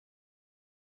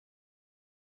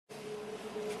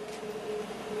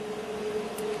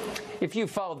If you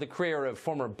followed the career of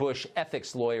former Bush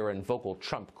ethics lawyer and vocal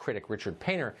Trump critic Richard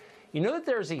Painter, you know that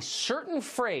there's a certain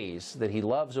phrase that he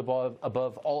loves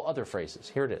above all other phrases.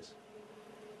 Here it is.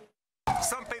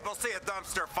 Some people see a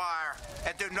dumpster fire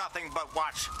and do nothing but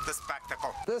watch the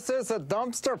spectacle. This is a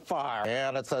dumpster fire,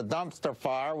 and it's a dumpster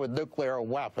fire with nuclear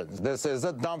weapons. This is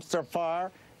a dumpster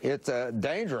fire. It's a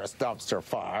dangerous dumpster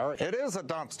fire. It is a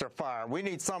dumpster fire. We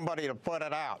need somebody to put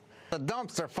it out. The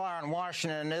dumpster fire in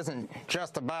Washington isn't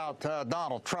just about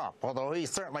Donald Trump, although he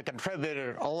certainly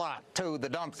contributed a lot to the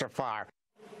dumpster fire.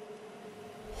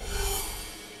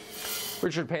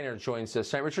 Richard Painter joins us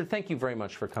tonight. Richard, thank you very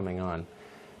much for coming on.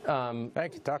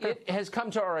 Thank you, Tucker. It has come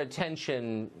to our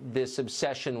attention, this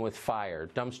obsession with fire,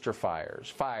 dumpster fires,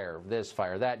 fire this,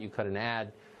 fire that. You cut an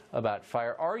ad about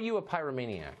fire. Are you a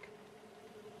pyromaniac?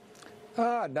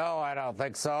 No, I don't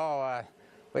think so.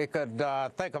 We could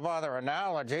think of other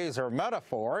analogies or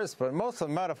metaphors, but most of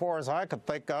the metaphors I could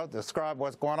think of to describe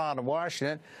what's going on in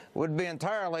Washington would be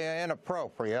entirely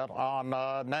inappropriate on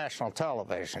national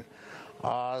television.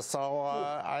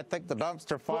 I think the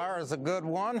dumpster fire is a good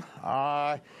one.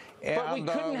 But we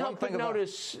couldn't help but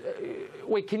notice,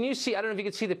 wait, can you see, I don't know if you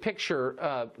can see the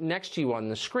picture next to you on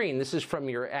the screen. This is from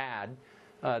your ad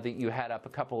that you had up a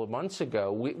couple of months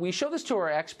ago. We show this to our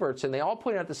experts, and they all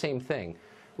point out the same thing,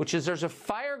 which is there's a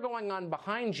fire going on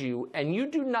behind you, and you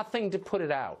do nothing to put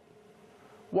it out.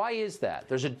 Why is that?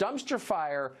 There's a dumpster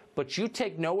fire, but you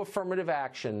take no affirmative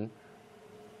action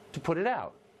to put it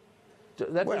out.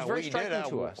 That was very striking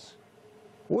to us.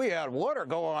 We had water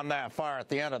go on that fire at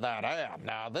the end of that ad.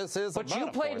 Now, this is But you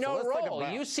played no role.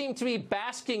 You seem to be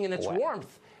basking in its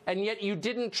warmth, and yet you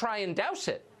didn't try and douse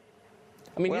it.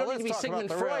 I mean, you don't need to be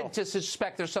Sigmund Freud to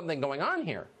suspect there's something going on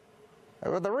here.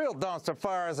 The real dumpster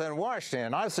fire is in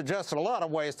Washington. I've suggested a lot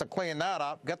of ways to clean that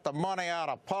up, get the money out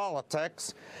of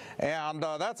politics, and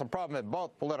that's a problem in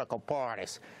both political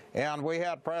parties. And we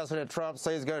had President Trump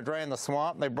say he's going to drain the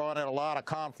swamp. They brought in a lot of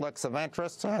conflicts of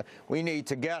interest. We need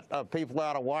to get people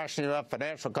out of Washington who have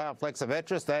financial conflicts of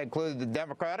interest. That included the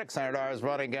Democratic senator I was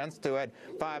running against who had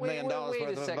 $5 million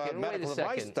worth of medical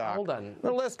device stock. Hold on.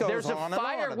 The list goes There's on a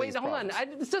fire. and on. Wait, hold on.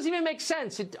 This doesn't even make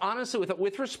sense. Honestly,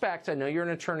 with respect, I know you're an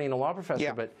attorney and a law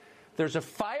professor, but there's a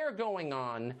fire going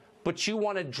on, but you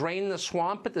want to drain the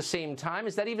swamp at the same time?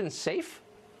 Is that even safe?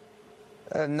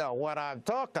 No, what I'm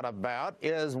talking about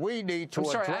is we need to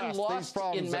address these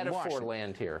problems in metaphor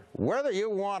land here. Whether you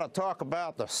want to talk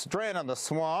about the draining the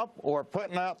swamp or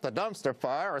putting out the dumpster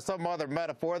fire or some other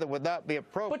metaphor that would not be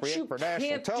appropriate for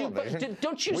national television,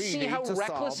 don't you see how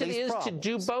reckless it is to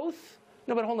do both?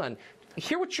 No, but hold on.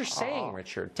 Hear what you're saying,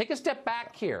 Richard. Take a step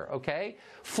back here, okay?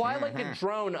 Fly like a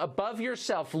drone above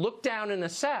yourself, look down and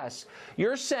assess.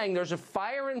 You're saying there's a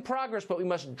fire in progress, but we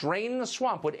must drain the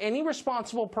swamp. Would any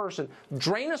responsible person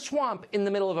drain a swamp in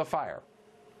the middle of a fire?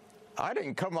 I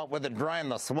didn't come up with the drain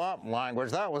the swamp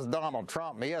language. That was Donald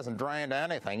Trump. He hasn't drained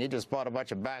anything. He just bought a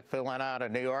bunch of backfilling out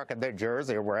of New York and New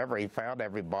Jersey or wherever he found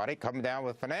everybody coming down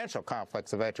with financial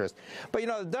conflicts of interest. But, you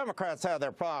know, the Democrats have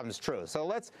their problems, true. So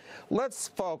let's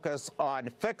focus on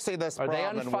fixing this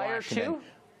problem in Washington. Are they on fire, too?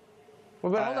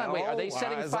 Well, but hold on. Wait, are they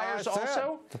setting fires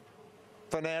also?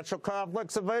 Financial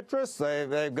conflicts of interest.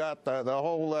 They've got the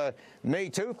whole Me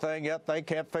Too thing, yet they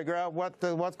can't figure out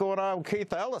what's going on with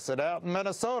Keith Ellison out in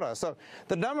Minnesota. So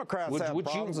the Democrats have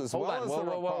problems as well as the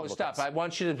Republicans. Stop. I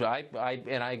want you to,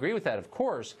 and I agree with that, of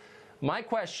course. My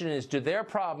question is, do their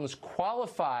problems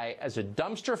qualify as a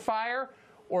dumpster fire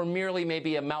or merely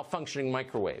maybe a malfunctioning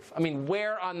microwave? I mean,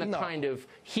 where on the kind of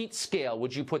heat scale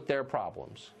would you put their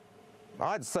problems?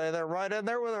 I'd say they're right in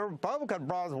there with the Republican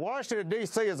problems. Washington,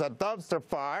 D.C. is a dumpster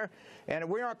fire, and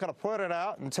we aren't going to put it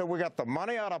out until we get the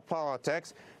money out of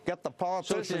politics, get the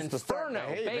politicians to start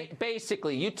behaving.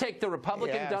 Basically, you take the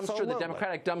Republican dumpster, the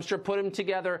Democratic dumpster, put them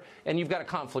together, and you've got a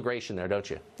conflagration there, don't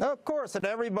you? Of course, and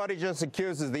everybody just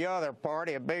accuses the other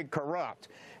party of being corrupt.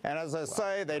 And as I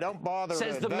say, they don't bother to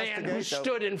investigate. Says the man who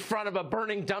stood in front of a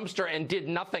burning dumpster and did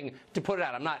nothing to put it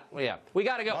out. We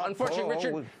got to go. Unfortunately,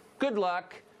 Richard, good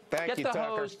luck. Get the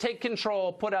hose, take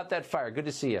control, put out that fire. Good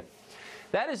to see you.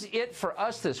 That is it for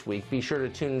us this week. Be sure to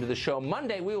tune into the show.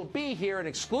 Monday, we will be here, an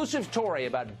exclusive story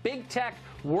about big tech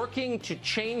working to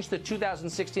change the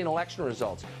 2016 election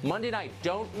results. Monday night,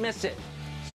 don't miss it.